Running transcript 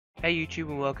Hey YouTube,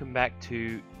 and welcome back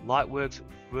to Lightworks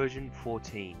version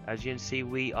 14. As you can see,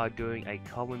 we are doing a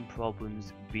common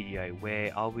problems video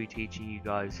where I'll be teaching you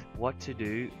guys what to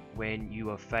do when you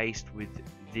are faced with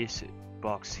this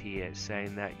box here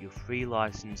saying that your free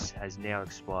license has now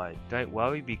expired. Don't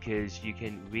worry, because you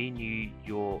can renew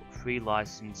your free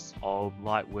license of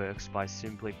Lightworks by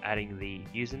simply adding the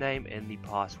username and the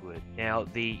password. Now,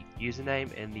 the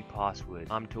username and the password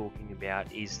I'm talking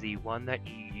about is the one that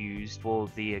you use for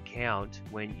the account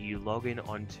when you log in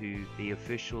onto the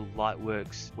official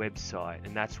Lightworks website,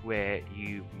 and that's where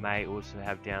you may also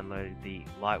have downloaded the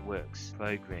Lightworks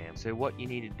program. So what you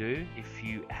need to do if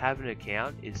you have an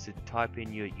account is to type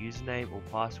in your username or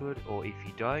password, or if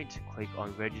you don't, click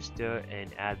on register and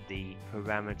add the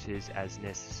parameters as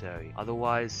necessary.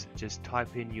 Otherwise, just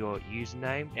type in your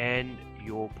username and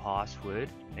your password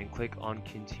and click on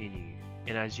continue.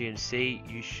 And as you can see,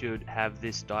 you should have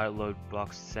this dialog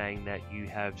box saying that you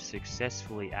have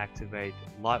successfully activated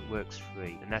Lightworks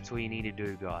free, and that's all you need to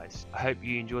do, guys. I hope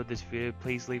you enjoyed this video.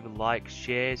 Please leave a like,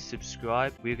 share,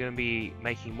 subscribe. We're going to be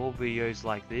making more videos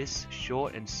like this,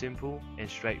 short and simple and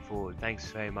straightforward.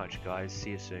 Thanks very much, guys.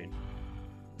 See you soon.